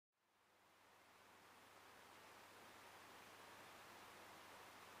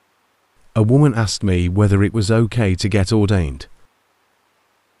A woman asked me whether it was okay to get ordained.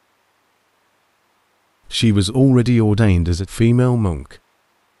 She was already ordained as a female monk.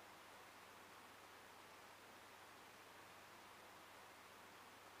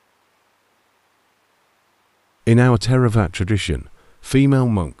 In our Theravada tradition, female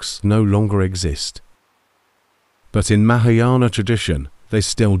monks no longer exist. But in Mahayana tradition, they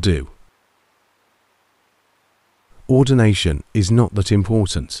still do. Ordination is not that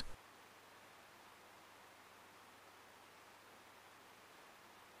important.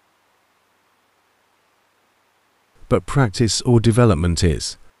 But practice or development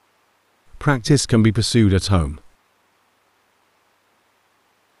is. Practice can be pursued at home.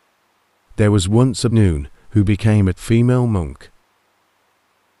 There was once a nun who became a female monk.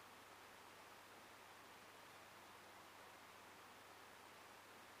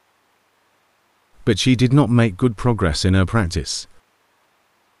 But she did not make good progress in her practice.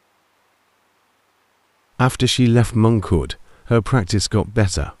 After she left monkhood, her practice got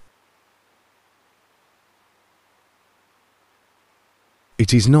better.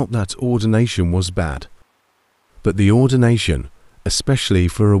 It is not that ordination was bad, but the ordination, especially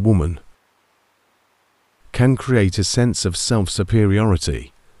for a woman, can create a sense of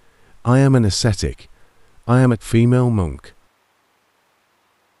self-superiority. I am an ascetic. I am a female monk.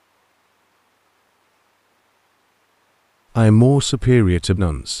 I am more superior to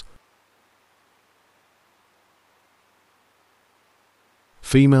nuns.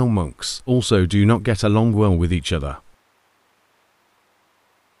 Female monks also do not get along well with each other.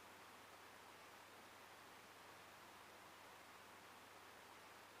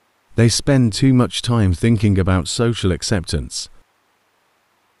 They spend too much time thinking about social acceptance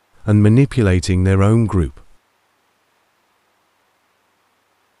and manipulating their own group.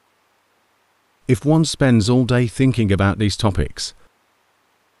 If one spends all day thinking about these topics,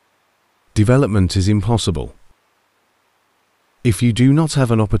 development is impossible. If you do not have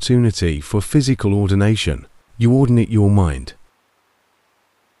an opportunity for physical ordination, you ordinate your mind.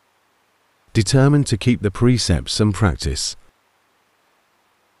 Determined to keep the precepts and practice.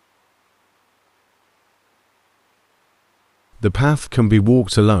 The path can be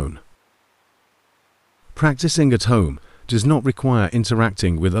walked alone. Practicing at home does not require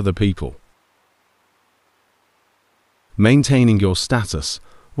interacting with other people. Maintaining your status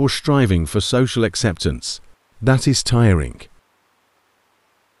or striving for social acceptance, that is tiring.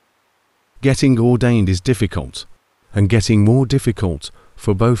 Getting ordained is difficult, and getting more difficult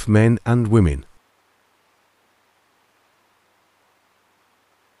for both men and women.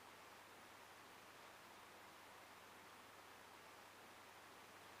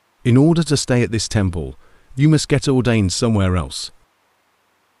 In order to stay at this temple, you must get ordained somewhere else.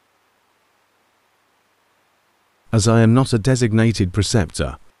 As I am not a designated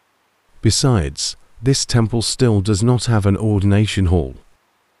preceptor, besides, this temple still does not have an ordination hall.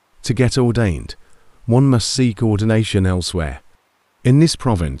 To get ordained, one must seek ordination elsewhere. In this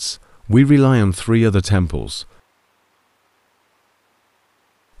province, we rely on 3 other temples: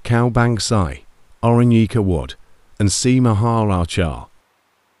 Khao Bang Sai, ānuyogo, and Si Maharachar.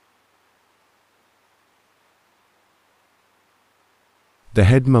 The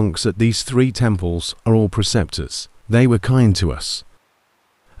head monks at these 3 temples are all preceptors. They were kind to us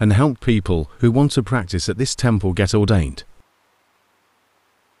and helped people who want to practice at this temple get ordained.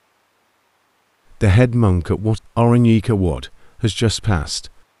 The head monk at ānuyogo has just passed,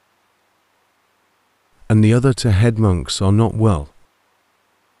 and the other 2 head monks are not well.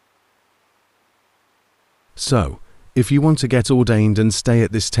 So, if you want to get ordained and stay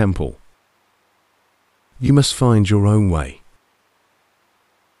at this temple, you must find your own way.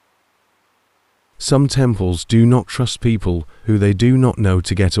 Some temples do not trust people who they do not know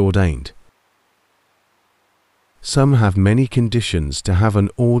to get ordained. Some have many conditions to have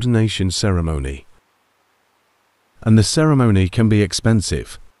an ordination ceremony, and the ceremony can be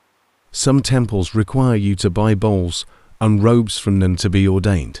expensive. Some temples require you to buy bowls and robes from them to be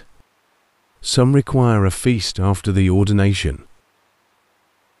ordained. Some require a feast after the ordination.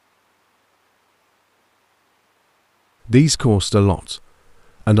 These cost a lot,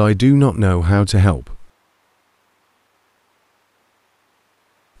 and I do not know how to help.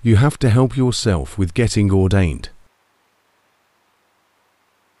 You have to help yourself with getting ordained.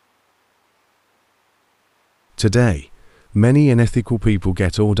 Today, many unethical people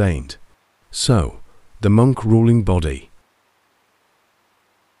get ordained. So, the monk ruling body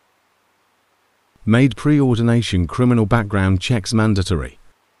made pre-ordination criminal background checks mandatory.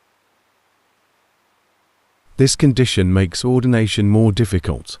 This condition makes ordination more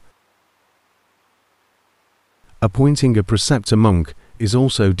difficult. Appointing a preceptor monk is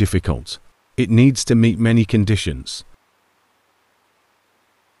also difficult. It needs to meet many conditions.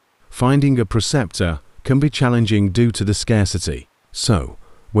 Finding a preceptor can be challenging due to the scarcity. So,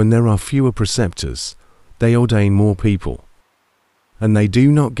 when there are fewer preceptors, they ordain more people. And they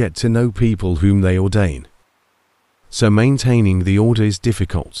do not get to know people whom they ordain. So maintaining the order is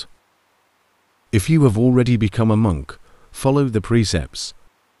difficult. If you have already become a monk, follow the precepts.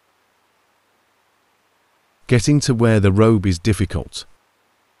 Getting to wear the robe is difficult.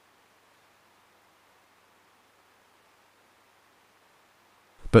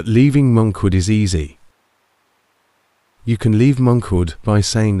 But leaving monkhood is easy. You can leave monkhood by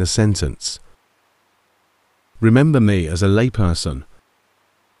saying the sentence, "Remember me as a layperson."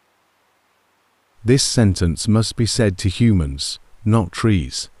 This sentence must be said to humans, not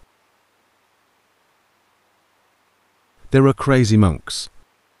trees. There are crazy monks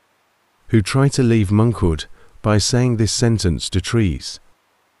who try to leave monkhood by saying this sentence to trees.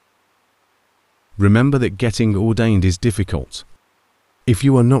 Remember that getting ordained is difficult if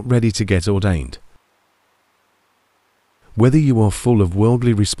you are not ready to get ordained. Whether you are full of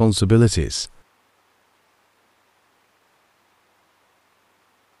worldly responsibilities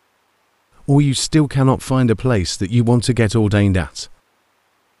or you still cannot find a place that you want to get ordained at.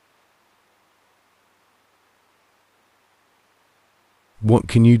 What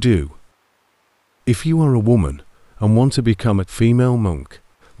can you do? If you are a woman and want to become a female monk,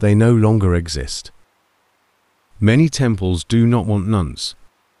 they no longer exist. Many temples do not want nuns.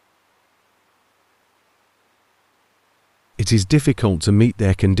 It is difficult to meet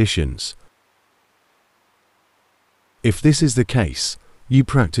their conditions. If this is the case, you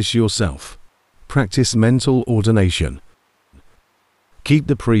practice yourself. Practice mental ordination. Keep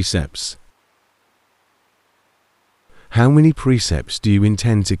the precepts. How many precepts do you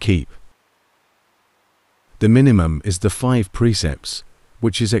intend to keep? The minimum is the 5 precepts,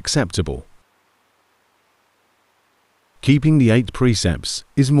 which is acceptable. Keeping the 8 precepts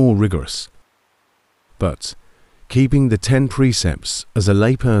is more rigorous. But keeping the 10 precepts as a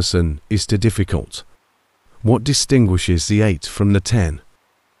layperson is too difficult. What distinguishes the 8 from the 10?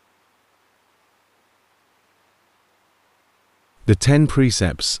 The 10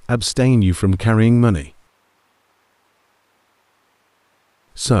 precepts abstain you from carrying money.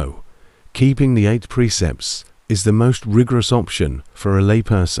 So, keeping the 8 precepts is the most rigorous option for a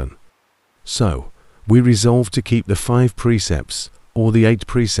layperson. So, we resolve to keep the 5 precepts or the 8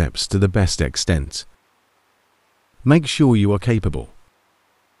 precepts to the best extent. Make sure you are capable.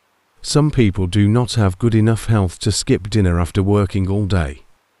 Some people do not have good enough health to skip dinner after working all day.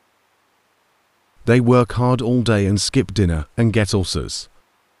 They work hard all day and skip dinner and get ulcers.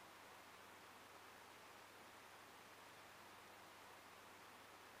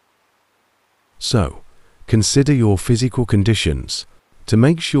 So, consider your physical conditions to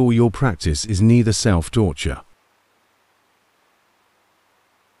make sure your practice is neither self-torture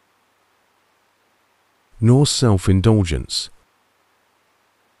nor self-indulgence.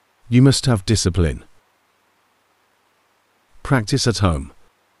 You must have discipline. Practice at home.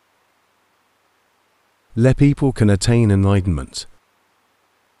 Laypeople can attain enlightenment.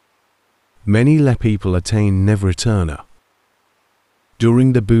 Many laypeople attain never-returner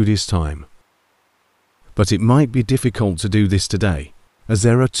during the Buddhist time. But it might be difficult to do this today, as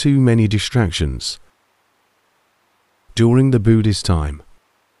there are too many distractions. During the Buddhist time,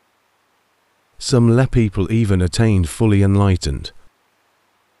 some laypeople even attained fully enlightened.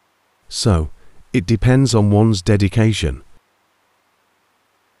 So, it depends on one's dedication.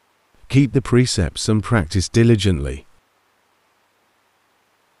 Keep the precepts and practice diligently.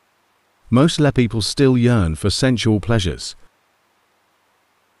 Most laypeople still yearn for sensual pleasures.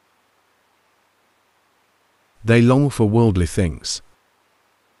 They long for worldly things.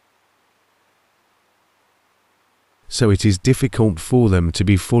 So it is difficult for them to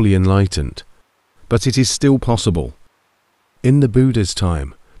be fully enlightened. But it is still possible. In the Buddha's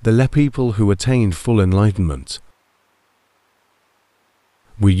time, the laypeople who attained full enlightenment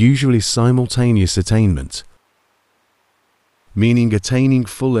were usually simultaneous attainment, meaning attaining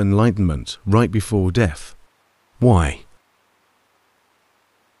full enlightenment right before death. Why?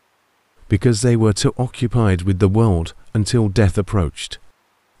 Because they were too occupied with the world until death approached.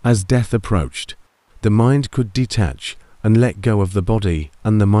 As death approached, the mind could detach and let go of the body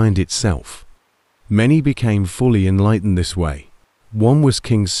and the mind itself. Many became fully enlightened this way. One was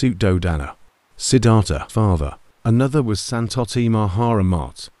King Suddhodana, Siddhartha, father. Another was Santoti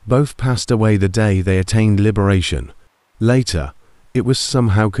Maharamat. Both passed away the day they attained liberation. Later, it was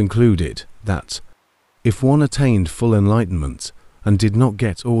somehow concluded that if one attained full enlightenment and did not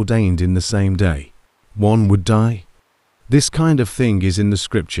get ordained in the same day, one would die. This kind of thing is in the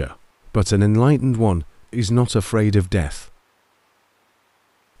scripture, but an enlightened one is not afraid of death.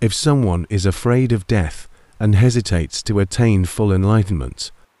 If someone is afraid of death and hesitates to attain full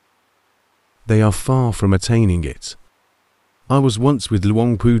enlightenment, they are far from attaining it. I was once with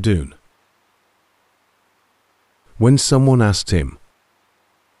Luangpu Dun. When someone asked him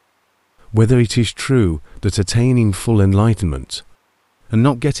whether it is true that attaining full enlightenment and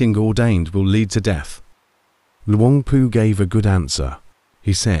not getting ordained will lead to death, Luangpu gave a good answer.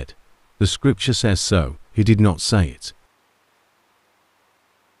 He said, "The scripture says so." He did not say it.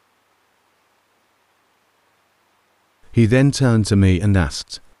 He then turned to me and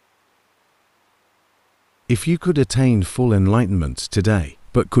asked, "If you could attain full enlightenment today,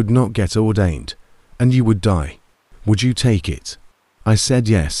 but could not get ordained, and you would die, would you take it?" I said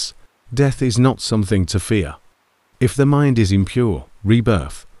yes. Death is not something to fear. If the mind is impure,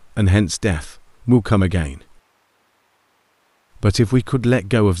 rebirth, and hence death, will come again. But if we could let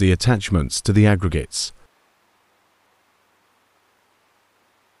go of the attachments to the aggregates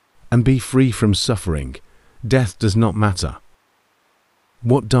and be free from suffering, death does not matter.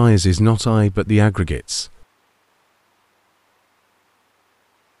 What dies is not I but the aggregates.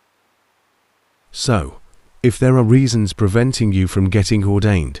 So, if there are reasons preventing you from getting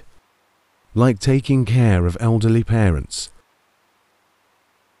ordained, like taking care of elderly parents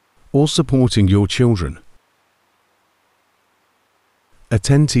or supporting your children,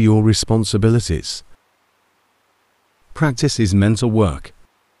 attend to your responsibilities. Practice is mental work.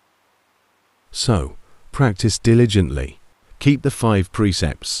 So, practice diligently. Keep the 5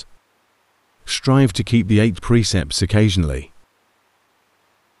 precepts. Strive to keep the 8 precepts occasionally.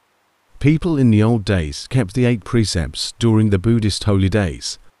 People in the old days kept the 8 precepts during the Buddhist holy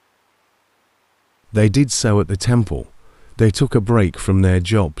days. They did so at the temple. They took a break from their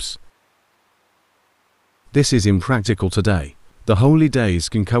jobs. This is impractical today. The holy days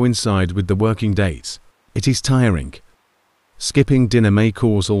can coincide with the working days. It is tiring. Skipping dinner may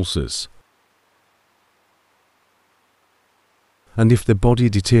cause ulcers. And if the body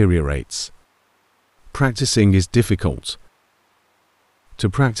deteriorates, practicing is difficult. To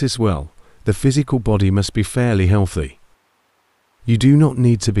practice well, the physical body must be fairly healthy. You do not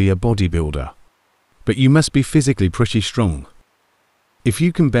need to be a bodybuilder, but you must be physically pretty strong. If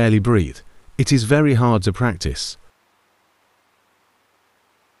you can barely breathe, it is very hard to practice.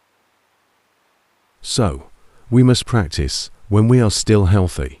 So, we must practice when we are still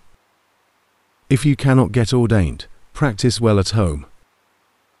healthy. If you cannot get ordained, practice well at home.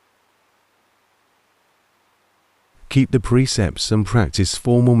 Keep the precepts and practice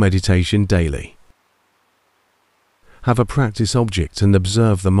formal meditation daily. Have a practice object and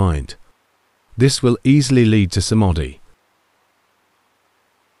observe the mind. This will easily lead to samadhi.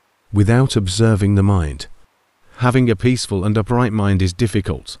 Without observing the mind, having a peaceful and upright mind is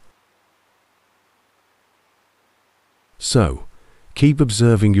difficult. So, keep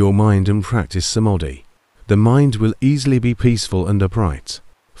observing your mind and practice samadhi. The mind will easily be peaceful and upright.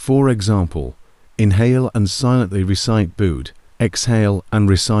 For example, inhale and silently recite Bud, exhale and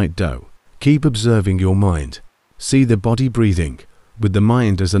recite Do. Keep observing your mind. See the body breathing, with the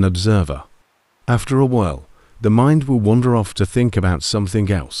mind as an observer. After a while, the mind will wander off to think about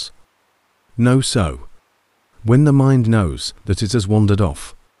something else. Know so. When the mind knows that it has wandered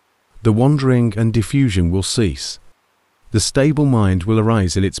off, the wandering and diffusion will cease. The stable mind will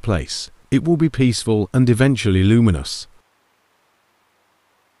arise in its place. It will be peaceful and eventually luminous.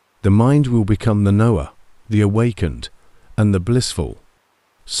 The mind will become the knower, the awakened, and the blissful.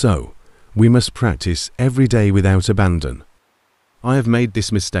 So, we must practice every day without abandon. I have made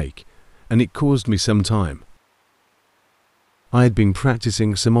this mistake, and it caused me some time. I had been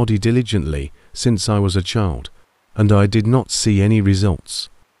practicing samadhi diligently since I was a child, and I did not see any results.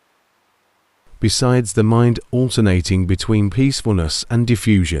 Besides the mind alternating between peacefulness and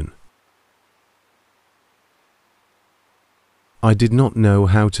diffusion, I did not know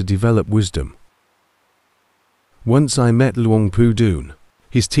how to develop wisdom. Once I met Luangpu Dun.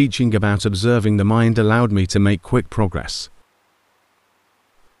 His teaching about observing the mind allowed me to make quick progress.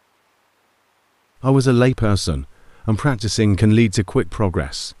 I was a layperson, and practicing can lead to quick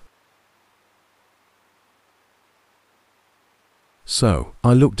progress. So,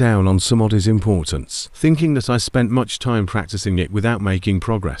 I looked down on samadhi's importance, thinking that I spent much time practicing it without making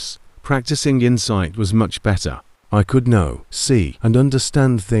progress. Practicing insight was much better. I could know, see, and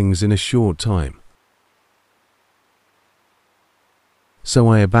understand things in a short time. So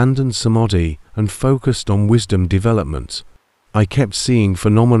I abandoned samadhi and focused on wisdom development. I kept seeing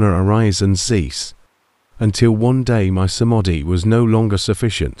phenomena arise and cease, until one day my samadhi was no longer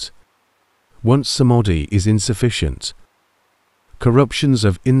sufficient. Once samadhi is insufficient, corruptions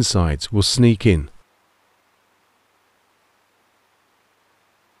of insight will sneak in.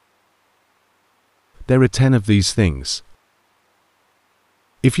 There are 10 of these things.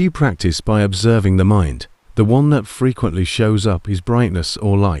 If you practice by observing the mind, the one that frequently shows up is brightness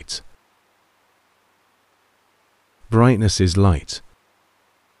or light. Brightness is light.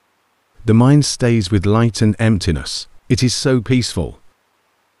 The mind stays with light and emptiness. It is so peaceful.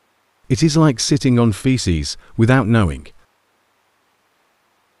 It is like sitting on feces without knowing.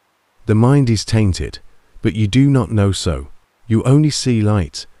 The mind is tainted, but you do not know so. You only see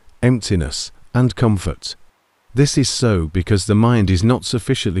light, emptiness, and comfort. This is so because the mind is not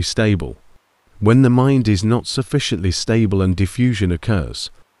sufficiently stable. When the mind is not sufficiently stable and diffusion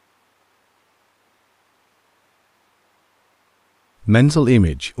occurs, mental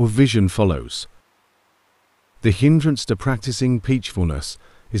image or vision follows. The hindrance to practicing peacefulness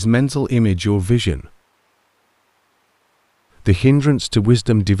is mental image or vision. The hindrance to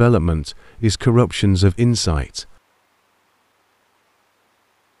wisdom development is corruptions of insight.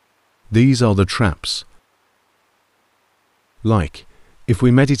 These are the traps. Like, if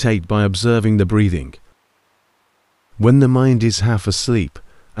we meditate by observing the breathing, when the mind is half asleep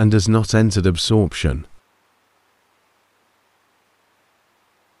and has not entered absorption,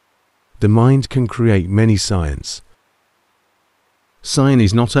 the mind can create many signs. Sign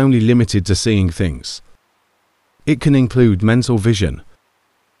is not only limited to seeing things. It can include mental vision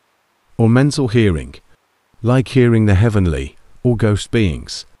or mental hearing, like hearing the heavenly or ghost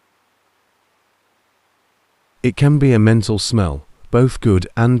beings. It can be a mental smell, both good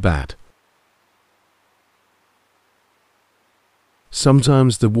and bad.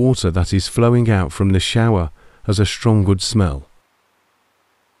 Sometimes the water that is flowing out from the shower has a strong good smell.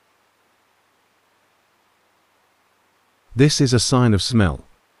 This is a sign of smell.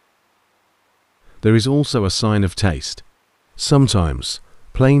 There is also a sign of taste. Sometimes,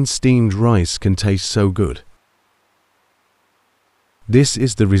 plain steamed rice can taste so good. This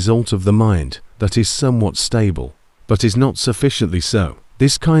is the result of the mind that is somewhat stable, but is not sufficiently so.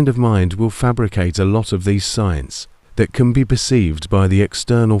 This kind of mind will fabricate a lot of these signs that can be perceived by the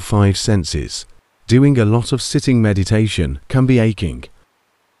external 5 senses. Doing a lot of sitting meditation can be aching.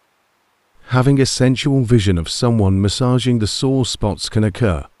 Having a sensual vision of someone massaging the sore spots can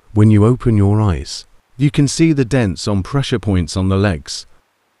occur when you open your eyes. You can see the dents on pressure points on the legs.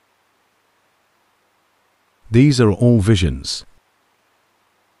 These are all visions.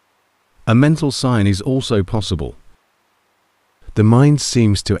 A mental sign is also possible. The mind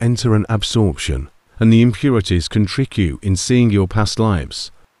seems to enter an absorption, and the impurities can trick you in seeing your past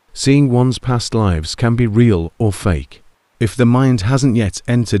lives. Seeing one's past lives can be real or fake. If the mind hasn't yet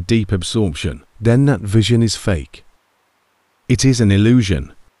entered deep absorption, then that vision is fake. It is an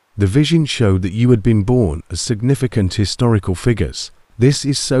illusion. The vision showed that you had been born as significant historical figures. This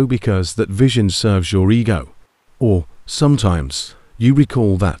is so because that vision serves your ego. Or, sometimes, you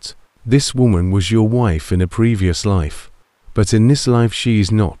recall that this woman was your wife in a previous life, but in this life she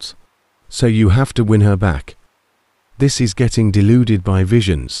is not. So you have to win her back. This is getting deluded by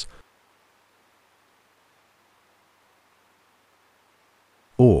visions.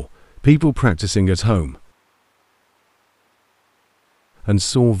 Or, people practicing at home and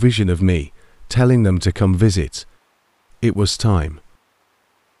saw vision of me, telling them to come visit. It was time.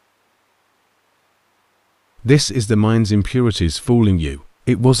 This is the mind's impurities fooling you.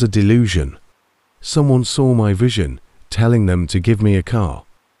 It was a delusion. Someone saw my vision, telling them to give me a car.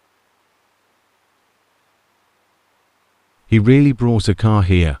 He really brought a car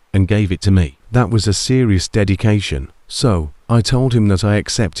here and gave it to me. That was a serious dedication. So, I told him that I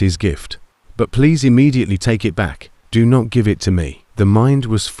accept his gift. But please immediately take it back. Do not give it to me. The mind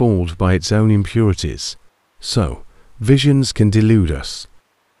was fooled by its own impurities. So, visions can delude us.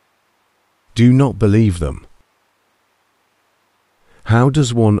 Do not believe them. How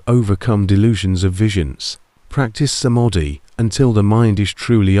does one overcome delusions of visions? Practice samadhi until the mind is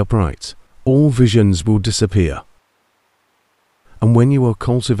truly upright. All visions will disappear. And when you are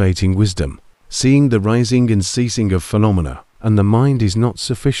cultivating wisdom, seeing the rising and ceasing of phenomena, and the mind is not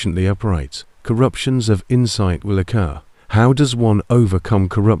sufficiently upright, corruptions of insight will occur. How does one overcome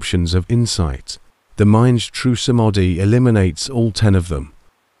corruptions of insight? The mind's true samadhi eliminates all 10 of them.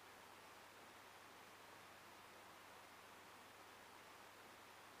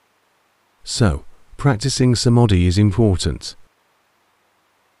 So, practicing samadhi is important.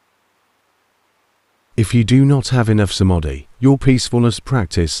 If you do not have enough samadhi, your peacefulness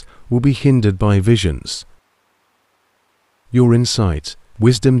practice will be hindered by visions. Your insight,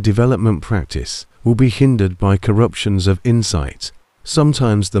 wisdom development practice will be hindered by corruptions of insight.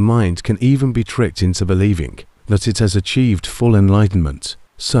 Sometimes the mind can even be tricked into believing that it has achieved full enlightenment.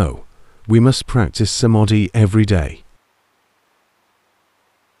 So, we must practice samadhi every day.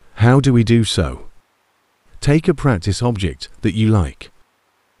 How do we do so? Take a practice object that you like.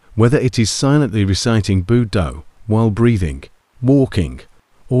 Whether it is silently reciting Buddha while breathing, walking,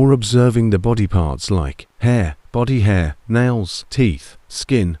 or observing the body parts like hair, body hair, nails, teeth,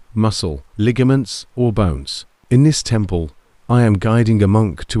 skin, muscle, ligaments, or bones. In this temple, I am guiding a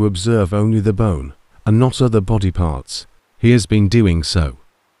monk to observe only the bone, and not other body parts. He has been doing so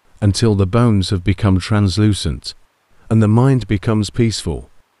until the bones have become translucent, and the mind becomes peaceful.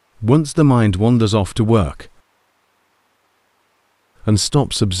 Once the mind wanders off to work and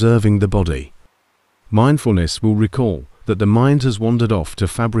stops observing the body, mindfulness will recall that the mind has wandered off to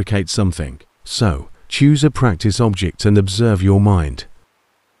fabricate something. So, choose a practice object and observe your mind.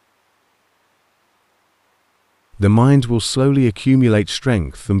 The mind will slowly accumulate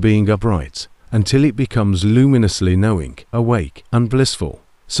strength from being upright until it becomes luminously knowing, awake, and blissful.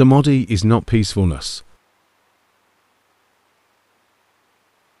 Samadhi is not peacefulness.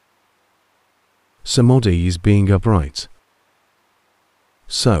 Samadhi is being upright.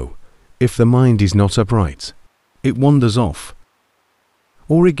 So, if the mind is not upright, it wanders off,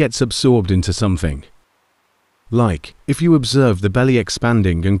 or it gets absorbed into something. Like, if you observe the belly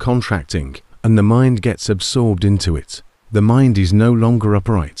expanding and contracting, and the mind gets absorbed into it, the mind is no longer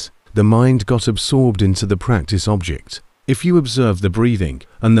upright. The mind got absorbed into the practice object. If you observe the breathing,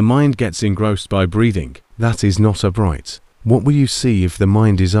 and the mind gets engrossed by breathing, that is not upright. What will you see if the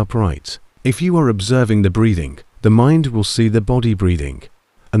mind is upright? If you are observing the breathing, the mind will see the body breathing,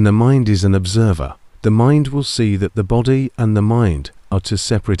 and the mind is an observer. The mind will see that the body and the mind are two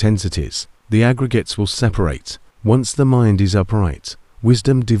separate entities. The aggregates will separate. Once the mind is upright,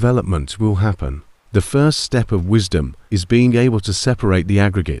 wisdom development will happen. The first step of wisdom is being able to separate the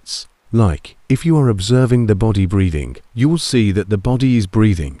aggregates. Like, if you are observing the body breathing, you will see that the body is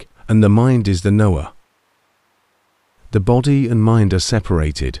breathing, and the mind is the knower. The body and mind are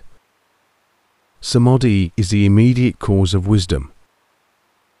separated. Samadhi is the immediate cause of wisdom.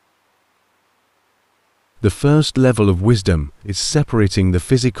 The first level of wisdom is separating the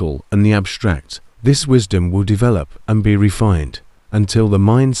physical and the abstract. This wisdom will develop and be refined until the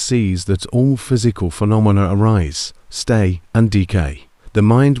mind sees that all physical phenomena arise, stay, and decay. The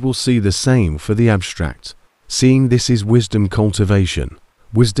mind will see the same for the abstract. Seeing this is wisdom cultivation.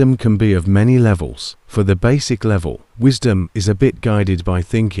 Wisdom can be of many levels. For the basic level, wisdom is a bit guided by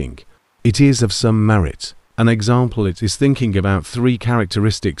thinking. It is of some merit. An example, it is thinking about 3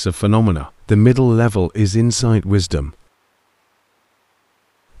 characteristics of phenomena. The middle level is insight wisdom.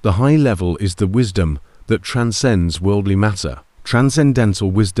 The high level is the wisdom that transcends worldly matter. Transcendental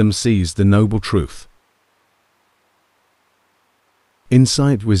wisdom sees the noble truth.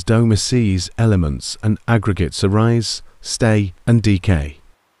 Insight wisdom sees elements and aggregates arise, stay, and decay.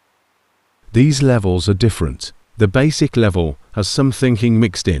 These levels are different. The basic level has some thinking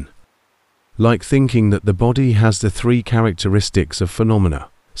mixed in, like thinking that the body has the 3 characteristics of phenomena.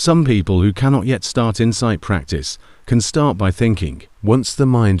 Some people who cannot yet start insight practice can start by thinking. Once the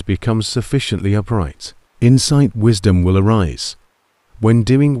mind becomes sufficiently upright, insight wisdom will arise. When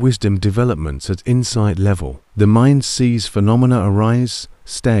doing wisdom development at insight level, the mind sees phenomena arise,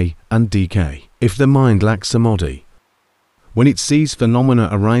 stay, and decay. If the mind lacks samadhi, when it sees phenomena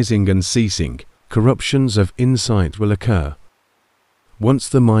arising and ceasing, corruptions of insight will occur. Once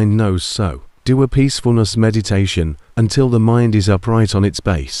the mind knows so, do a peacefulness meditation until the mind is upright on its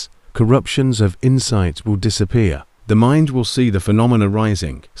base. Corruptions of insight will disappear. The mind will see the phenomena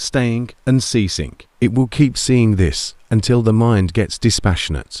rising, staying, and ceasing. It will keep seeing this until the mind gets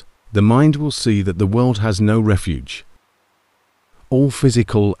dispassionate. The mind will see that the world has no refuge. All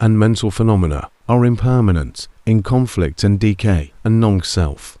physical and mental phenomena are impermanent, in conflict and decay, and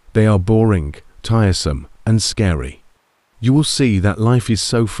non-self. They are boring, tiresome, and scary. You will see that life is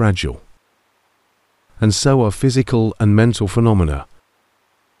so fragile. And so are physical and mental phenomena.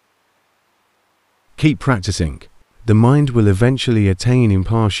 Keep practicing. The mind will eventually attain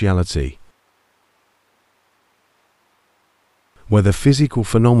impartiality. Whether physical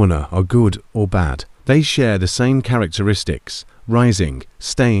phenomena are good or bad, they share the same characteristics, rising,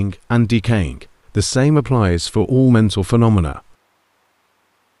 staying, and decaying. The same applies for all mental phenomena.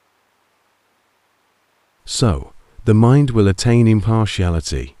 So, the mind will attain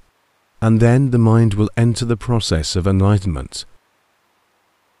impartiality, and then the mind will enter the process of enlightenment.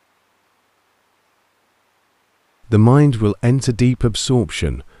 The mind will enter deep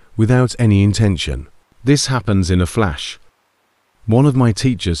absorption without any intention. This happens in a flash. One of my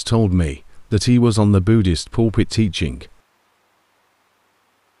teachers told me that he was on the Buddhist pulpit teaching.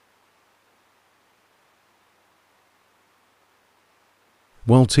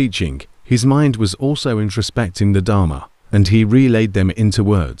 While teaching, his mind was also introspecting the Dharma, and he relayed them into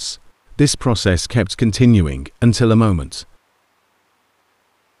words. This process kept continuing until a moment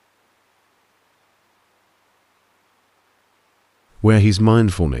where his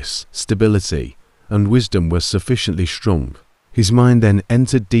mindfulness, stability, and wisdom were sufficiently strong. His mind then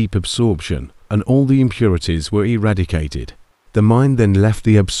entered deep absorption, and all the impurities were eradicated. The mind then left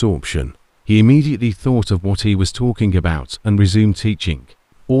the absorption. He immediately thought of what he was talking about and resumed teaching.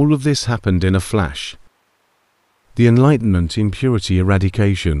 All of this happened in a flash. The enlightenment impurity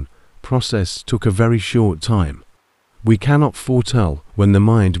eradication process took a very short time. We cannot foretell when the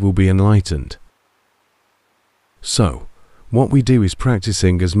mind will be enlightened. So, what we do is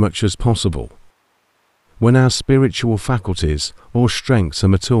practicing as much as possible. When our spiritual faculties or strengths are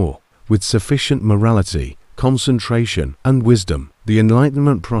mature, with sufficient morality, concentration, and wisdom, the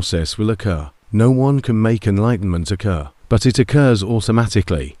enlightenment process will occur. No one can make enlightenment occur, but it occurs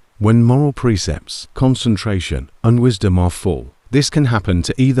automatically when moral precepts, concentration, and wisdom are full. This can happen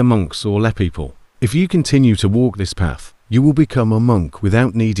to either monks or laypeople. If you continue to walk this path, you will become a monk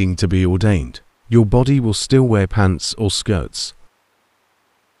without needing to be ordained. Your body will still wear pants or skirts,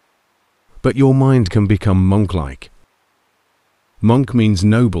 but your mind can become monk-like. Monk means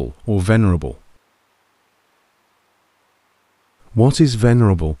noble or venerable. What is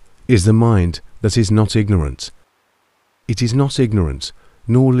venerable is the mind that is not ignorant. It is not ignorant,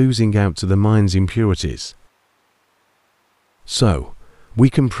 nor losing out to the mind's impurities. So, we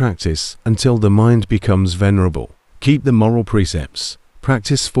can practice until the mind becomes venerable. Keep the moral precepts.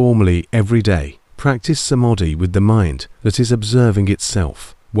 Practice formally every day. Practice samadhi with the mind that is observing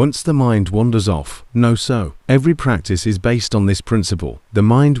itself. Once the mind wanders off, know so. Every practice is based on this principle. The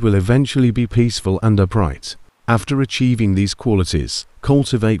mind will eventually be peaceful and upright. After achieving these qualities,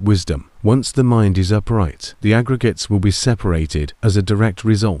 cultivate wisdom. Once the mind is upright, the aggregates will be separated as a direct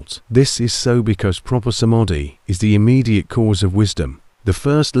result. This is so because proper samadhi is the immediate cause of wisdom. The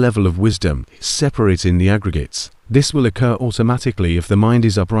first level of wisdom is separating the aggregates. This will occur automatically if the mind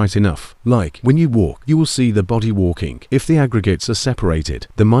is upright enough. Like, when you walk, you will see the body walking. If the aggregates are separated,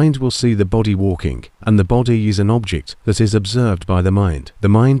 the mind will see the body walking, and the body is an object that is observed by the mind. The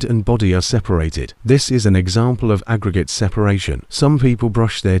mind and body are separated. This is an example of aggregate separation. Some people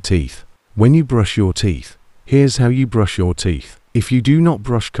brush their teeth. When you brush your teeth, here's how you brush your teeth. If you do not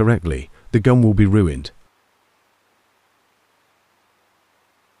brush correctly, the gum will be ruined.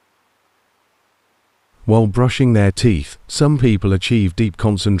 While brushing their teeth, some people achieve deep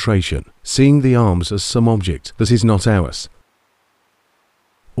concentration, seeing the arms as some object that is not ours.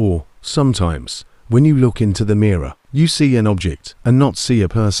 Or, sometimes, when you look into the mirror, you see an object and not see a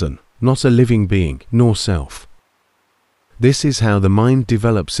person, not a living being, nor self. This is how the mind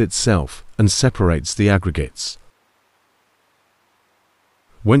develops itself and separates the aggregates.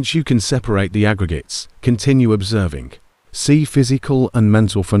 Once you can separate the aggregates, continue observing. See physical and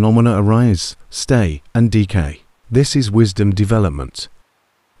mental phenomena arise, stay, and decay. This is wisdom development.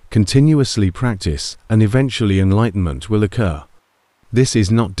 Continuously practice, and eventually enlightenment will occur. This is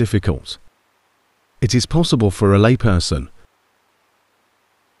not difficult. It is possible for a layperson.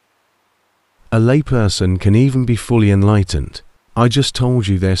 A layperson can even be fully enlightened. I just told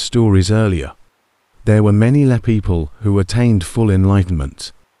you their stories earlier. There were many laypeople who attained full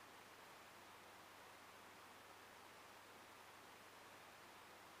enlightenment.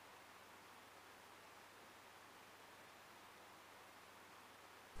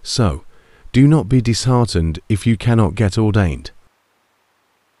 So, do not be disheartened if you cannot get ordained.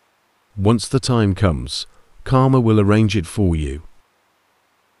 Once the time comes, karma will arrange it for you.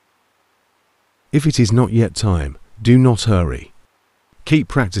 If it is not yet time, do not hurry. Keep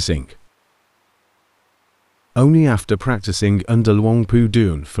practicing. Only after practicing under Luangpu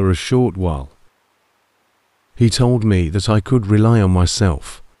Dun for a short while, he told me that I could rely on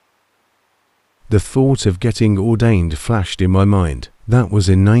myself. The thought of getting ordained flashed in my mind. That was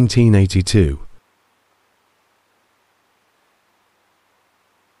in 1982.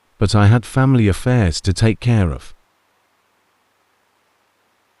 But I had family affairs to take care of.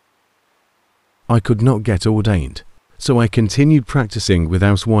 I could not get ordained, so I continued practicing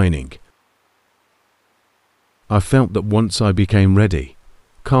without whining. I felt that once I became ready,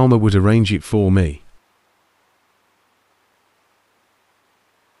 karma would arrange it for me.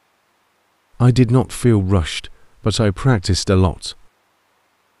 I did not feel rushed, but I practiced a lot.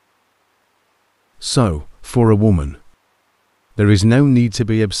 So, for a woman, there is no need to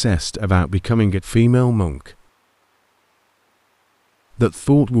be obsessed about becoming a female monk. That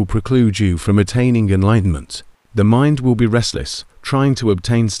thought will preclude you from attaining enlightenment. The mind will be restless, trying to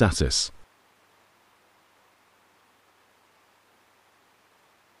obtain status.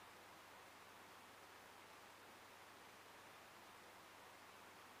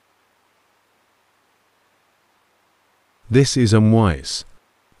 This is unwise.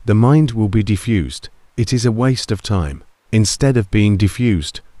 The mind will be diffused. It is a waste of time. Instead of being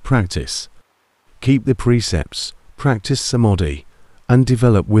diffused, practice. Keep the precepts, practice samadhi, and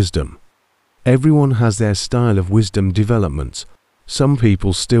develop wisdom. Everyone has their style of wisdom development. Some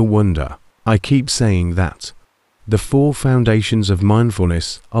people still wonder. I keep saying that. The 4 foundations of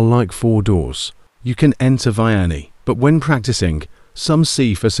mindfulness are like 4 doors. You can enter via any, but when practicing, some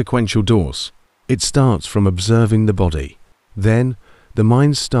see for sequential doors. It starts from observing the body. Then, the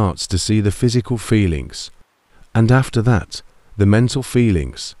mind starts to see the physical feelings. And after that, the mental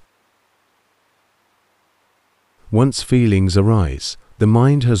feelings. Once feelings arise, the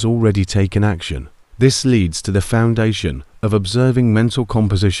mind has already taken action. This leads to the foundation of observing mental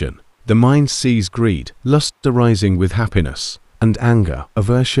composition. The mind sees greed, lust arising with happiness, and anger,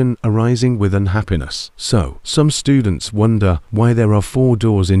 aversion arising with unhappiness. So, some students wonder why there are 4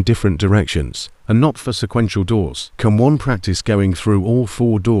 doors in different directions, and not for sequential doors. Can one practice going through all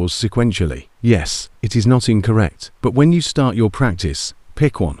 4 doors sequentially? Yes, it is not incorrect, but when you start your practice,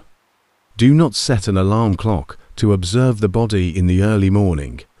 pick one. Do not set an alarm clock to observe the body in the early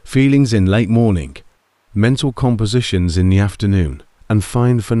morning, feelings in late morning, mental compositions in the afternoon, and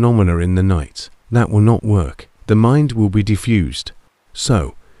find phenomena in the night. That will not work. The mind will be diffused.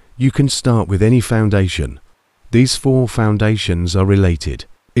 So, you can start with any foundation. These 4 foundations are related.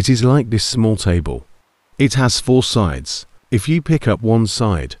 It is like this small table. It has 4 sides. If you pick up one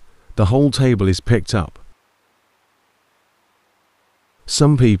side, the whole table is picked up.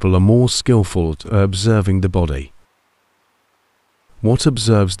 Some people are more skillful at observing the body. What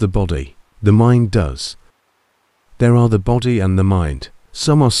observes the body? The mind does. There are the body and the mind.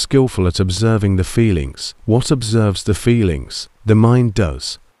 Some are skillful at observing the feelings. What observes the feelings? The mind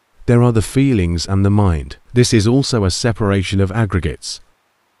does. There are the feelings and the mind. This is also a separation of aggregates.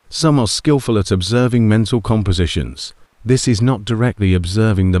 Some are skillful at observing mental compositions. This is not directly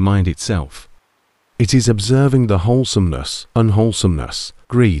observing the mind itself. It is observing the wholesomeness, unwholesomeness,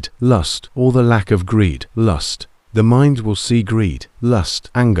 greed, lust, or the lack of greed, lust. The mind will see greed, lust,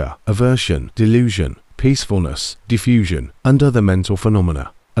 anger, aversion, delusion, peacefulness, diffusion, and other mental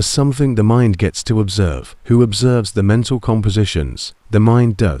phenomena as something the mind gets to observe. Who observes the mental compositions? The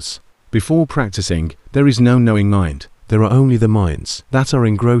mind does. Before practicing, there is no knowing mind. There are only the minds that are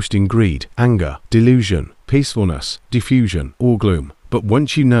engrossed in greed, anger, delusion, peacefulness, diffusion, or gloom. But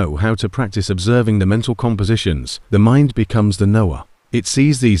once you know how to practice observing the mental compositions, the mind becomes the knower. It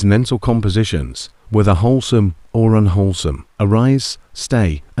sees these mental compositions, whether wholesome or unwholesome, arise,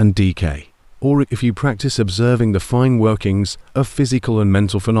 stay, and decay. Or if you practice observing the fine workings of physical and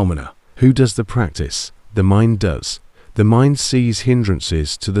mental phenomena, who does the practice? The mind does. The mind sees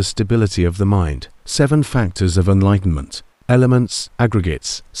hindrances to the stability of the mind, 7 factors of enlightenment, elements,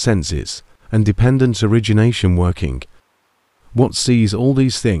 aggregates, senses, and dependent origination working. What sees all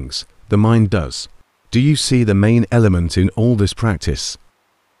these things? The mind does. Do you see the main element in all this practice?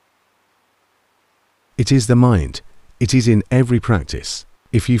 It is the mind. It is in every practice.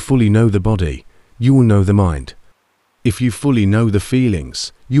 If you fully know the body, you will know the mind. If you fully know the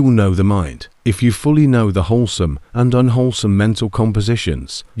feelings, you will know the mind. If you fully know the wholesome and unwholesome mental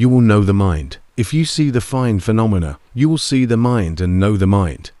compositions, you will know the mind. If you see the fine phenomena, you will see the mind and know the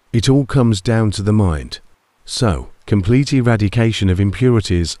mind. It all comes down to the mind. So, complete eradication of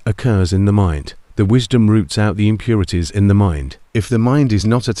impurities occurs in the mind. The wisdom roots out the impurities in the mind. If the mind is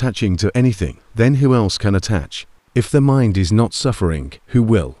not attaching to anything, then who else can attach? If the mind is not suffering, who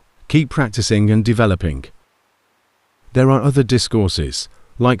will? Keep practicing and developing. There are other discourses,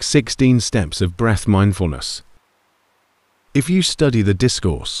 like 16 steps of breath mindfulness. If you study the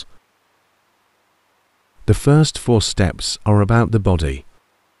discourse, the first 4 steps are about the body.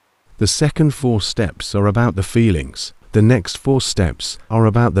 The second 4 steps are about the feelings. The next 4 steps are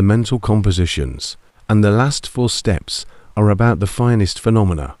about the mental compositions. And the last 4 steps are about the finest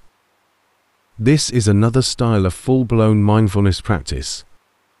phenomena. This is another style of full-blown mindfulness practice.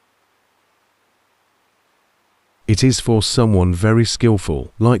 It is for someone very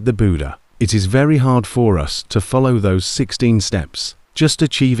skillful, like the Buddha. It is very hard for us to follow those 16 steps. Just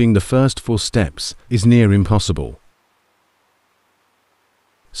achieving the first 4 steps is near impossible.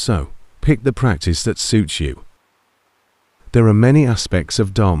 So, pick the practice that suits you. There are many aspects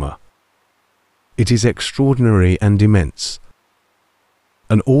of Dharma. It is extraordinary and immense.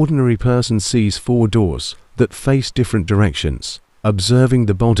 An ordinary person sees 4 doors that face different directions. Observing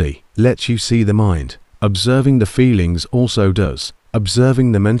the body lets you see the mind. Observing the feelings also does.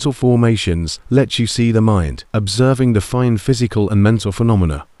 Observing the mental formations lets you see the mind. Observing the fine physical and mental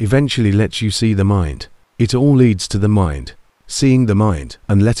phenomena eventually lets you see the mind. It all leads to the mind. Seeing the mind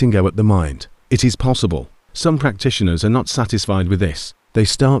and letting go at the mind. It is possible. Some practitioners are not satisfied with this. They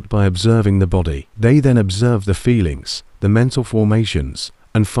start by observing the body. They then observe the feelings, the mental formations,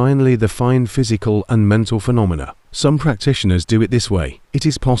 and finally the fine physical and mental phenomena. Some practitioners do it this way. It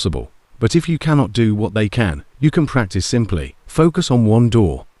is possible. But if you cannot do what they can, you can practice simply. Focus on one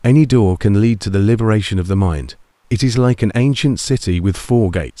door. Any door can lead to the liberation of the mind. It is like an ancient city with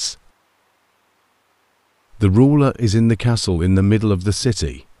 4 gates. The ruler is in the castle in the middle of the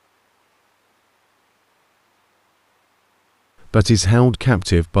city, but is held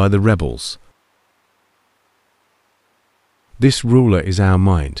captive by the rebels. This ruler is our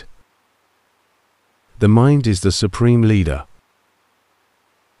mind. The mind is the supreme leader,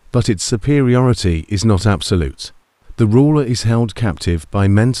 but its superiority is not absolute. The ruler is held captive by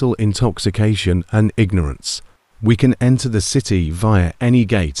mental intoxication and ignorance. We can enter the city via any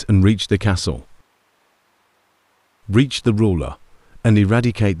gate and reach the castle, reach the ruler, and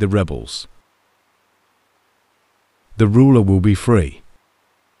eradicate the rebels. The ruler will be free.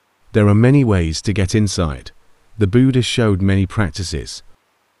 There are many ways to get inside. The Buddha showed many practices.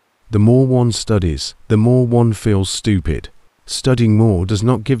 The more one studies, the more one feels stupid. Studying more does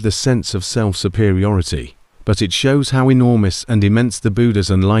not give the sense of self-superiority, but it shows how enormous and immense the Buddha's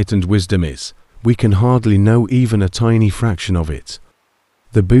enlightened wisdom is. We can hardly know even a tiny fraction of it.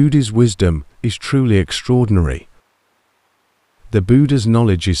 The Buddha's wisdom is truly extraordinary. The Buddha's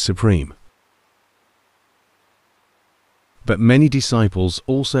knowledge is supreme. But many disciples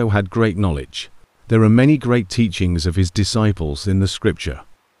also had great knowledge. There are many great teachings of his disciples in the scripture.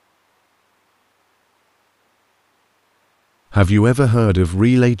 Have you ever heard of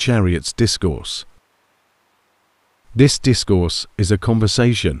Relay Chariot's discourse? This discourse is a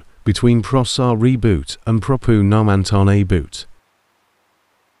conversation between Pramote and Pramote.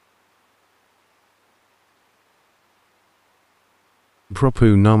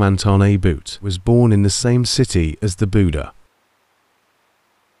 Pramote was born in the same city as the Buddha.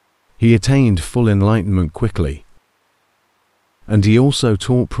 He attained full enlightenment quickly, and he also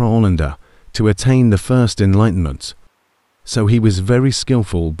taught Pramote to attain the first enlightenment. So he was very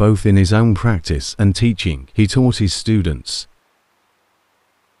skillful both in his own practice and teaching. He taught his students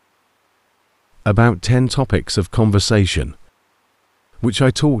about 10 topics of conversation, which I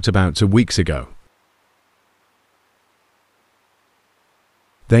talked about 2 weeks ago.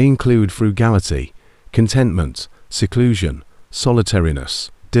 They include frugality, contentment, seclusion, solitariness,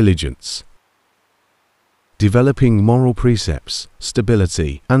 diligence, developing moral precepts,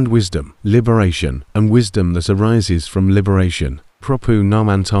 stability and wisdom, liberation and wisdom that arises from liberation.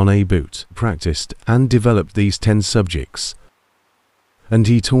 Pramote practiced and developed these 10 subjects, and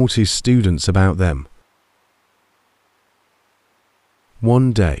he taught his students about them.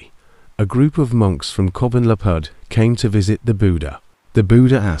 One day, a group of monks from Laypeople came to visit the Buddha. The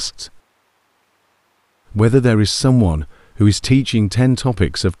Buddha asked whether there is someone who is teaching 10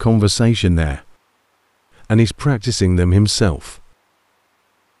 topics of conversation there, and is practicing them himself.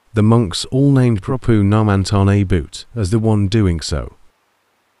 The monks all named Pramote as the one doing so.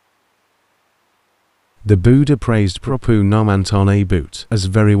 The Buddha praised Pramote as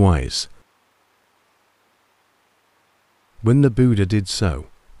very wise. When the Buddha did so,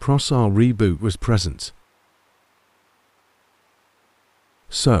 Pramote was present.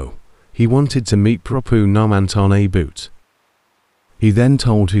 So, he wanted to meet Pramote. He then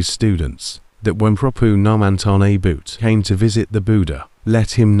told his students that when Pramote came to visit the Buddha,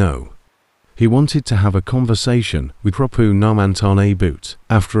 let him know. He wanted to have a conversation with Pramote.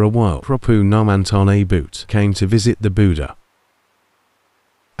 After a while, Pramote came to visit the Buddha.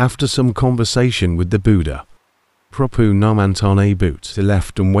 After some conversation with the Buddha, Pramote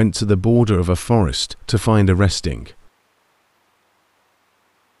left and went to the border of a forest to find a resting.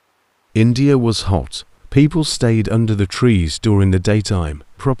 India was hot. People stayed under the trees during the daytime.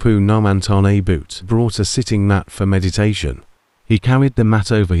 Pramote brought a sitting mat for meditation. He carried the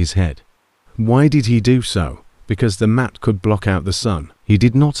mat over his head. Why did he do so? Because the mat could block out the sun. He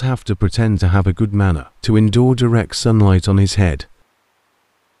did not have to pretend to have a good manner to endure direct sunlight on his head.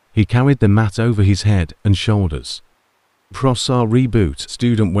 He carried the mat over his head and shoulders. Pramote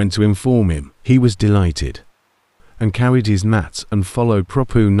student went to inform him. He was delighted and carried his mat and followed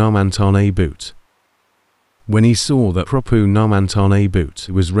Pramote. When he saw that Pramote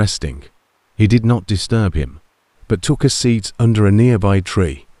was resting, he did not disturb him, but took a seat under a nearby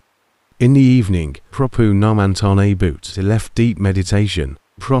tree. In the evening, Pramote left deep meditation.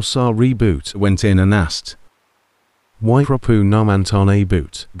 Pramote went in and asked why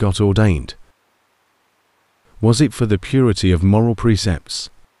Pramote got ordained. Was it for the purity of moral precepts?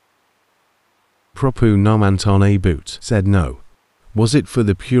 Pramote said no. Was it for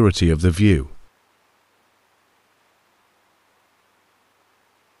the purity of the view?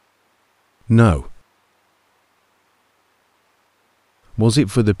 No. Was it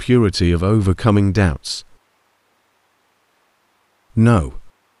for the purity of overcoming doubts? No.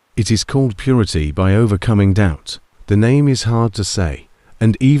 It is called purity by overcoming doubt. The name is hard to say,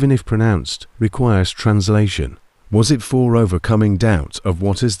 and even if pronounced, requires translation. Was it for overcoming doubt of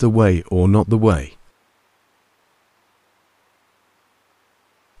what is the way or not the way?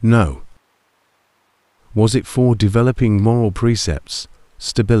 No. Was it for developing moral precepts,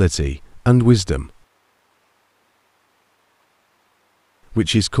 stability, and wisdom,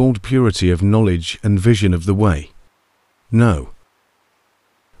 which is called purity of knowledge and vision of the way? No.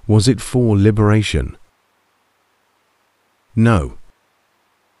 Was it for liberation? No.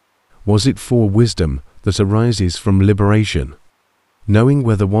 Was it for wisdom that arises from liberation, knowing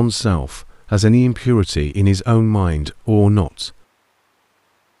whether oneself has any impurity in his own mind or not?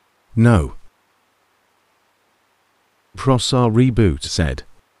 No. Pramote said,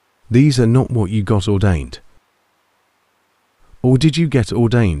 "These are not what you got ordained." Or did you get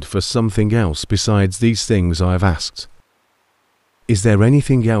ordained for something else besides these things I have asked? Is there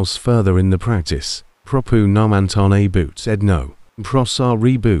anything else further in the practice? Pramote said no.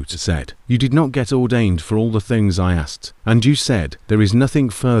 Pramote said, "You did not get ordained for all the things I asked, and you said there is nothing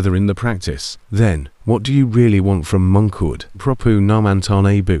further in the practice. Then, what do you really want from monkhood?"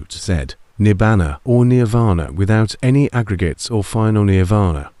 Pramote said, "Nibbana or nirvana without any aggregates or final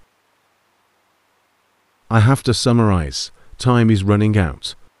nirvana." I have to summarize. Time is running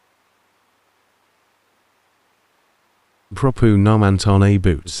out.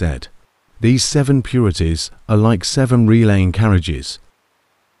 Pramote said, "These 7 purities are like 7 relaying carriages.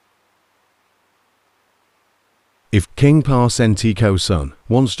 If King Parsentiko-sun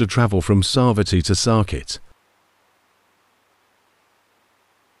wants to travel from Savatthi to Sakit,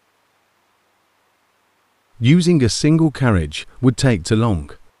 using a single carriage would take too long,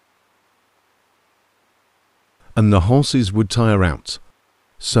 and the horses would tire out.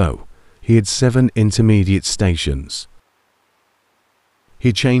 So, he had 7 intermediate stations.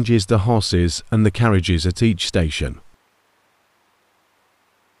 He changes the horses and the carriages at each station.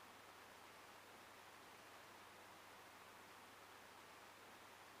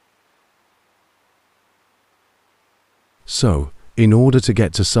 So, in order to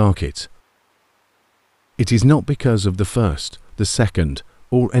get to Sakit, it is not because of the first, the second,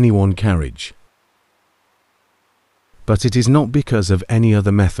 or any one carriage. But it is not because of any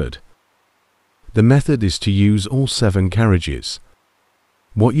other method. The method is to use all 7 carriages.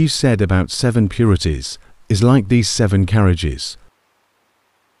 What you said about 7 purities is like these 7 carriages.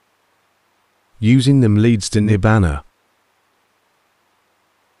 Using them leads to Nibbana.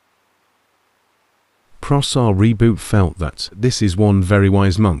 Pramote felt that this is one very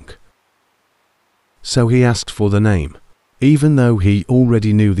wise monk. So he asked for the name, even though he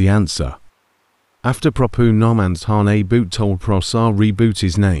already knew the answer. After Pramote told Pramote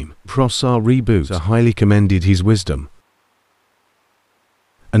his name, Pramote highly commended his wisdom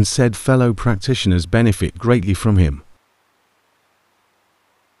and said fellow practitioners benefit greatly from him.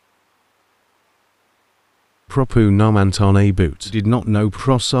 Pramote did not know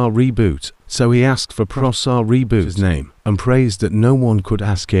Pramote, so he asked for Pramote's name and praised that no one could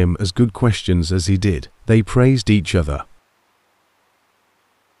ask him as good questions as he did. They praised each other.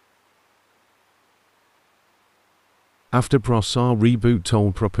 After Pramote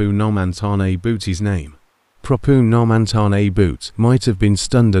told Pramote his name, Pramote might have been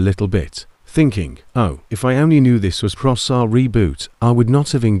stunned a little bit, thinking, "Oh, if I only knew this was Pramote, I would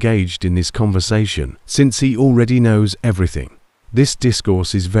not have engaged in this conversation, since he already knows everything. This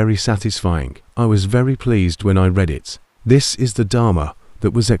discourse is very satisfying. I was very pleased when I read it. This is the Dharma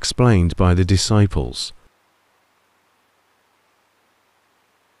that was explained by the disciples."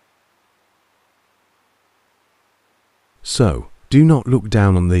 So, do not look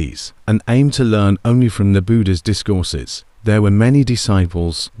down on these, and aim to learn only from the Buddha's discourses. There were many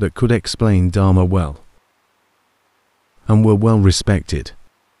disciples that could explain Dharma well, and were well respected.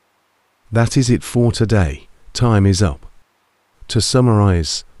 That is it for today. Time is up. To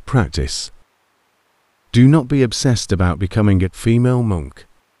summarize, practice. Do not be obsessed about becoming a female monk.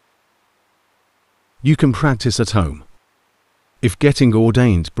 You can practice at home. If getting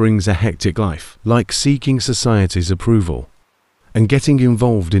ordained brings a hectic life, like seeking society's approval and getting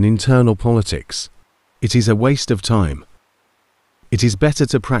involved in internal politics, it is a waste of time. It is better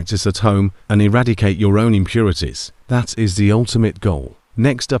to practice at home and eradicate your own impurities. That is the ultimate goal.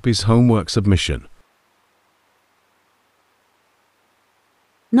 Next up is homework submission.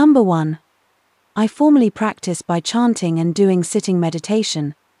 Number 1. I formally practice by chanting and doing sitting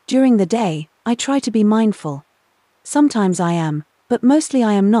meditation. During the day, I try to be mindful. Sometimes I am, but mostly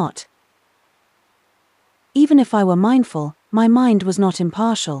I am not. Even if I were mindful, my mind was not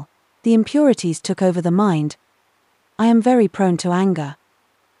impartial. The impurities took over the mind. I am very prone to anger.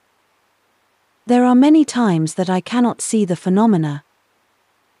 There are many times that I cannot see the phenomena.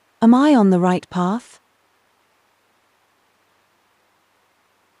 Am I on the right path?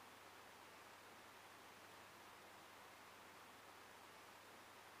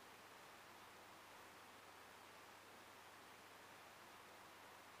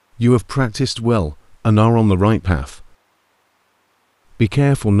 You have practiced well and are on the right path. Be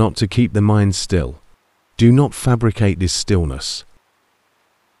careful not to keep the mind still. Do not fabricate this stillness.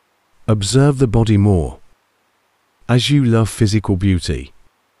 Observe the body more, as you love physical beauty.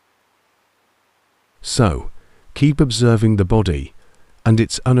 So, keep observing the body and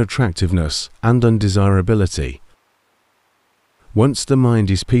its unattractiveness and undesirability. Once the mind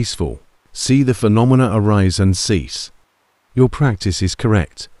is peaceful, see the phenomena arise and cease. Your practice is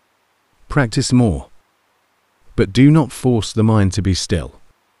correct. Practice more, but do not force the mind to be still.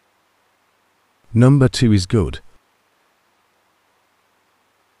 Number 2 is good.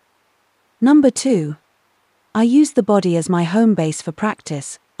 Number 2. I use the body as my home base for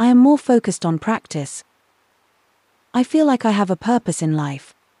practice. I am more focused on practice. I feel like I have a purpose in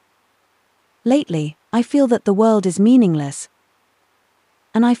life. Lately, I feel that the world is meaningless,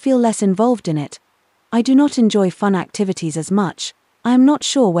 and I feel less involved in it. I do not enjoy fun activities as much. I am not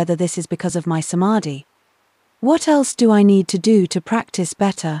sure whether this is because of my samadhi. What else do I need to do to practice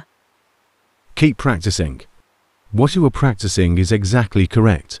better? Keep practicing. What you are practicing is exactly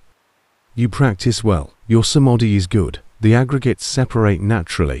correct. You practice well. Your samadhi is good. The aggregates separate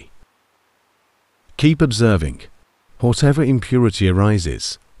naturally. Keep observing. Whatever impurity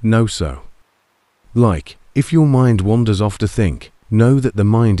arises, know so. Like, if your mind wanders off to think, know that the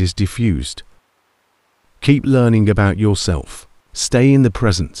mind is diffused. Keep learning about yourself. Stay in the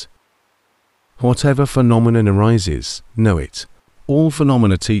present. Whatever phenomenon arises, know it. All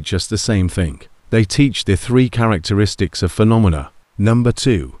phenomena teach us the same thing. They teach the 3 characteristics of phenomena. Number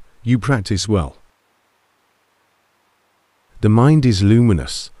 2, you practice well. The mind is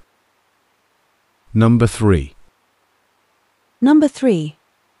luminous. Number 3. Number 3.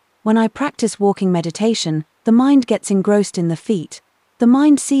 When I practice walking meditation, the mind gets engrossed in the feet. The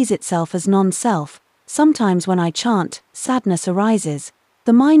mind sees itself as non-self. Sometimes when I chant, sadness arises.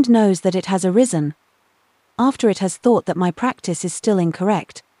 The mind knows that it has arisen, after it has thought that my practice is still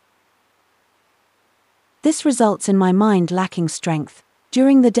incorrect. This results in my mind lacking strength.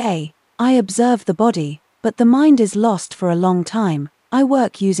 During the day, I observe the body, but the mind is lost for a long time. I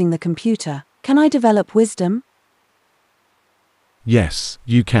work using the computer. Can I develop wisdom? Yes,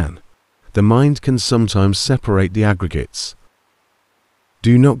 you can. The mind can sometimes separate the aggregates.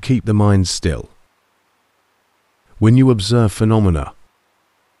 Do not keep the mind still. When you observe phenomena,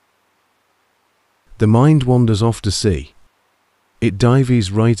 the mind wanders off to sea. It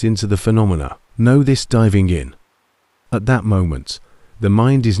dives right into the phenomena. Know this diving in. At that moment, the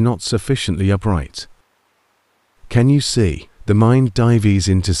mind is not sufficiently upright. Can you see? The mind dives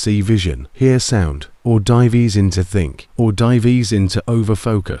into see vision, hear sound, or dives into think, or dives into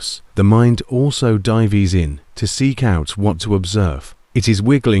overfocus. The mind also dives in to seek out what to observe. It is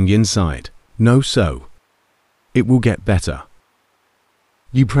wiggling inside. Know so. It will get better.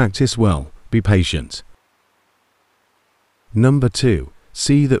 You practice well. Be patient. Number 2.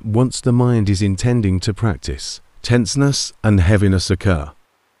 See that once the mind is intending to practice, tenseness and heaviness occur.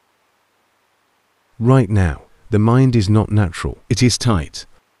 Right now, the mind is not natural. It is tight.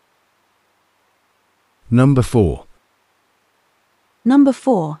 Number 4. Number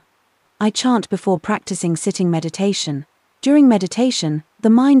 4. I chant before practicing sitting meditation. During meditation, the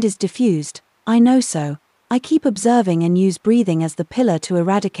mind is diffused. I know so. I keep observing and use breathing as the pillar to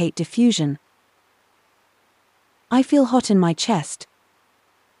eradicate diffusion. I feel hot in my chest.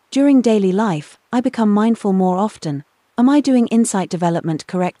 During daily life, I become mindful more often. Am I doing insight development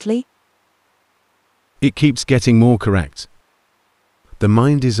correctly? It keeps getting more correct. The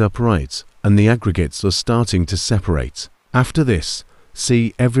mind is upright and the aggregates are starting to separate. After this,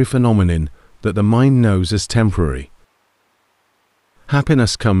 see every phenomenon that the mind knows as temporary.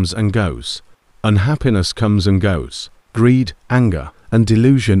 Happiness comes and goes. Unhappiness comes and goes. Greed, anger, and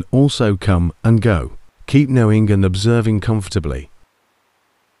delusion also come and go. Keep knowing and observing comfortably.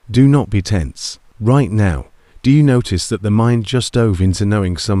 Do not be tense. Right now, do you notice that the mind just dove into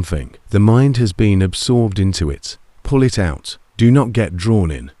knowing something? The mind has been absorbed into it. Pull it out. Do not get drawn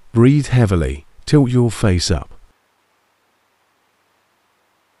in. Breathe heavily. Tilt your face up.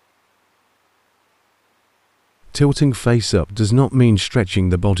 Tilting face up does not mean stretching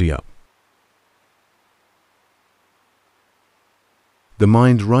the body up. The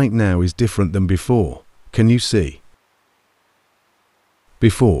mind right now is different than before. Can you see?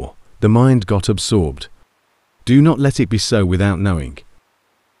 Before, the mind got absorbed. Do not let it be so without knowing.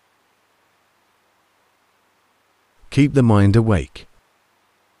 Keep the mind awake.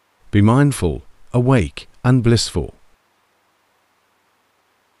 Be mindful, awake, and blissful.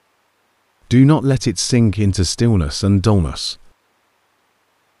 Do not let it sink into stillness and dullness.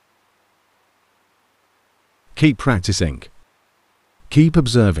 Keep practicing. Keep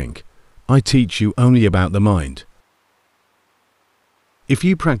observing. I teach you only about the mind. If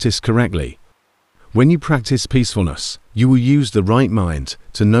you practice correctly, when you practice peacefulness, you will use the right mind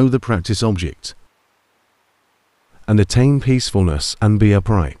to know the practice object and attain peacefulness and be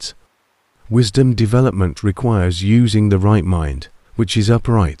upright. Wisdom development requires using the right mind, which is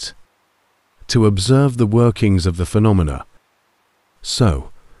upright, to observe the workings of the phenomena.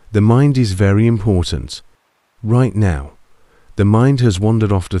 So, the mind is very important. Right now, the mind has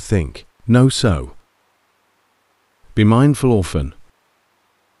wandered off to think. No, so. Be mindful often.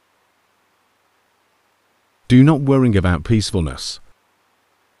 Do not worry about peacefulness.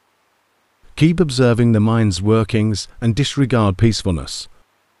 Keep observing the mind's workings and disregard peacefulness.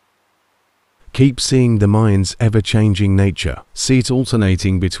 Keep seeing the mind's ever-changing nature. See it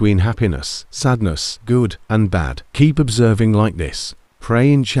alternating between happiness, sadness, good and bad. Keep observing like this.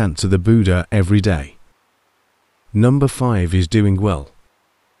 Pray and chant to the Buddha every day. Number 5 is doing well.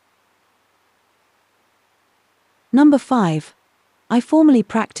 Number 5. I formally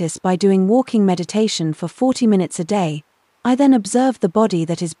practice by doing walking meditation for 40 minutes a day. I then observe the body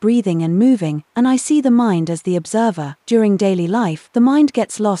that is breathing and moving, and I see the mind as the observer. During daily life, the mind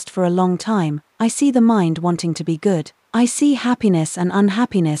gets lost for a long time. I see the mind wanting to be good. I see happiness and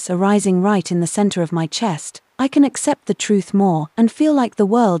unhappiness arising right in the center of my chest. I can accept the truth more and feel like the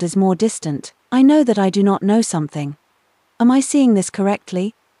world is more distant. I know that I do not know something. Am I seeing this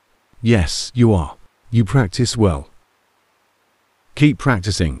correctly? Yes, you are. You practice well. Keep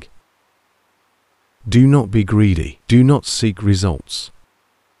practicing. Do not be greedy. Do not seek results.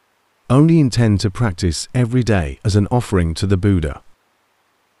 Only intend to practice every day as an offering to the Buddha.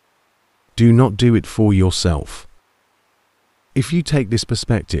 Do not do it for yourself. If you take this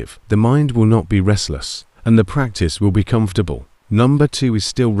perspective, the mind will not be restless, and the practice will be comfortable. Number 2 is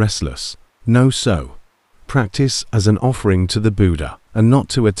still restless. No, so. Practice as an offering to the Buddha, and not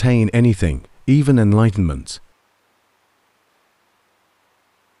to attain anything, even enlightenment.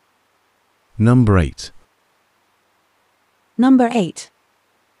 Number 8. Number 8.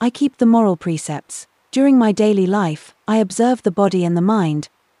 I keep the moral precepts. During my daily life, I observe the body and the mind.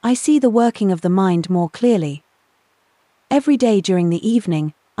 I see the working of the mind more clearly. Every day during the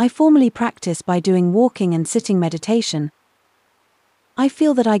evening, I formally practice by doing walking and sitting meditation. I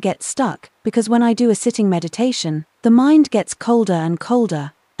feel that I get stuck, because when I do a sitting meditation, the mind gets colder and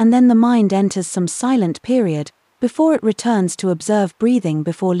colder, and then the mind enters some silent period, before it returns to observe breathing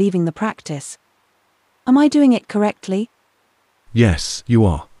before leaving the practice. Am I doing it correctly? Yes, you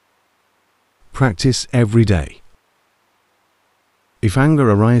are. Practice every day. If anger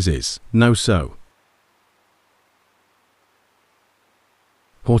arises, no, so.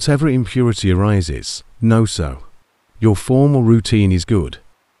 Whatever impurity arises, no, so. Your formal routine is good.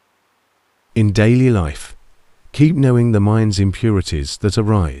 In daily life, keep knowing the mind's impurities that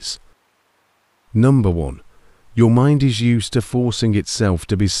arise. Number 1. Your mind is used to forcing itself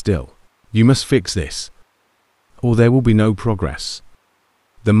to be still. You must fix this, or there will be no progress.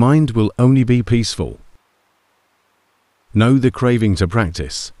 The mind will only be peaceful. Know the craving to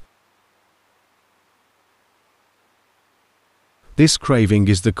practice. This craving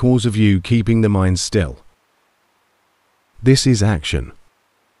is the cause of you keeping the mind still. This is action.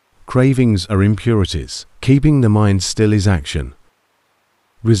 Cravings are impurities. Keeping the mind still is action.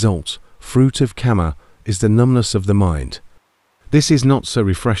 Result, fruit of kamma, is the numbness of the mind. This is not so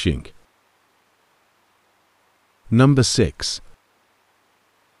refreshing. Number 6.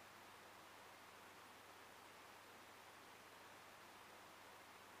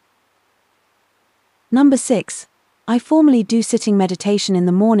 Number 6. I formally do sitting meditation in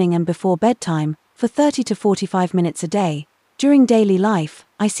the morning and before bedtime, for 30 to 45 minutes a day. During daily life,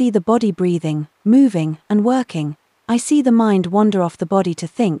 I see the body breathing, moving, and working. I see the mind wander off the body to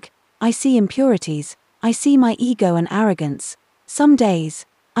think. I see impurities. I see my ego and arrogance. Some days,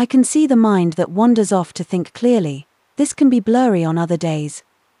 I can see the mind that wanders off to think clearly. This can be blurry on other days.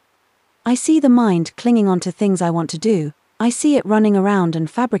 I see the mind clinging onto things I want to do. I see it running around and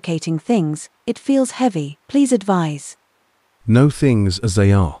fabricating things. It feels heavy. Please advise. Know things as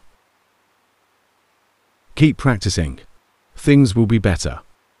they are. Keep practicing. Things will be better.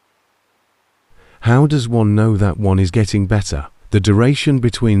 How does one know that one is getting better? The duration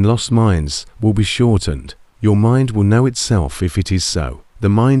between lost minds will be shortened. Your mind will know itself if it is so. The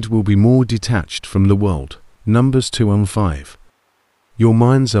mind will be more detached from the world. Numbers 2:5. Your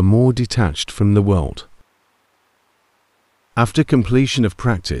minds are more detached from the world. After completion of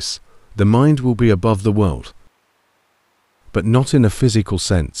practice, the mind will be above the world, but not in a physical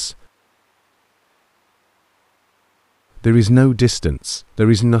sense. There is no distance, there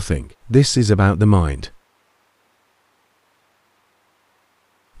is nothing. This is about the mind.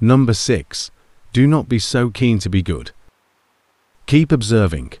 Number 6. Do not be so keen to be good. Keep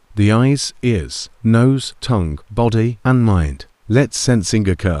observing the eyes, ears, nose, tongue, body, and mind. Let sensing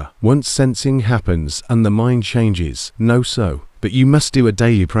occur. Once sensing happens and the mind changes, know so. But you must do a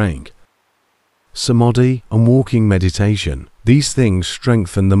daily praying, samadhi, and walking meditation. These things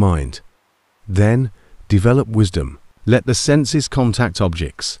strengthen the mind. Then, develop wisdom. Let the senses contact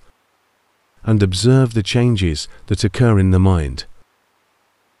objects and observe the changes that occur in the mind.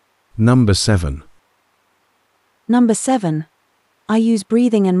 Number 7. Number 7. I use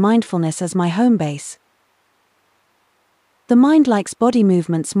breathing and mindfulness as my home base. The mind likes body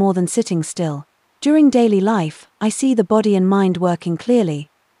movements more than sitting still. During daily life, I see the body and mind working clearly.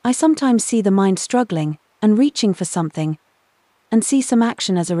 I sometimes see the mind struggling and reaching for something, and see some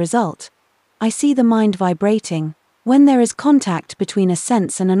action as a result. I see the mind vibrating. When there is contact between a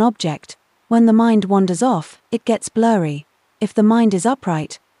sense and an object, when the mind wanders off, it gets blurry. If the mind is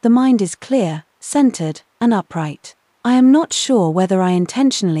upright, the mind is clear, centered, and upright. I am not sure whether I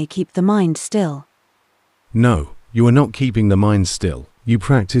intentionally keep the mind still. No, you are not keeping the mind still. You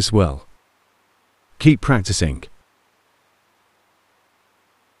practice well. Keep practicing.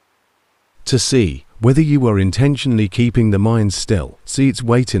 To see whether you are intentionally keeping the mind still, see its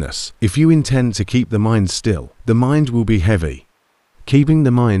weightiness. If you intend to keep the mind still, the mind will be heavy. Keeping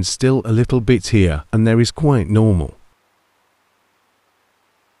the mind still a little bit here and there is quite normal.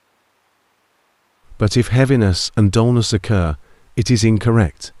 But if heaviness and dullness occur, it is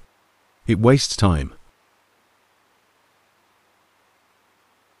incorrect. It wastes time.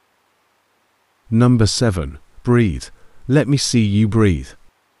 Number 7. Breathe. Let me see you breathe.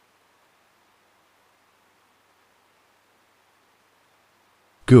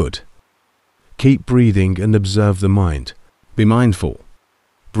 Good. Keep breathing and observe the mind. Be mindful.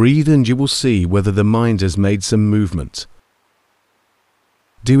 Breathe and you will see whether the mind has made some movement.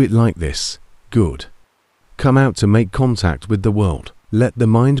 Do it like this. Good. Come out to make contact with the world. Let the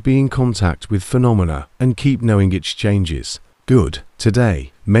mind be in contact with phenomena and keep knowing its changes. Good.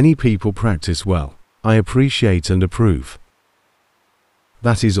 Today, many people practice well. I appreciate and approve.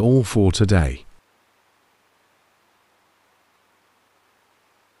 That is all for today.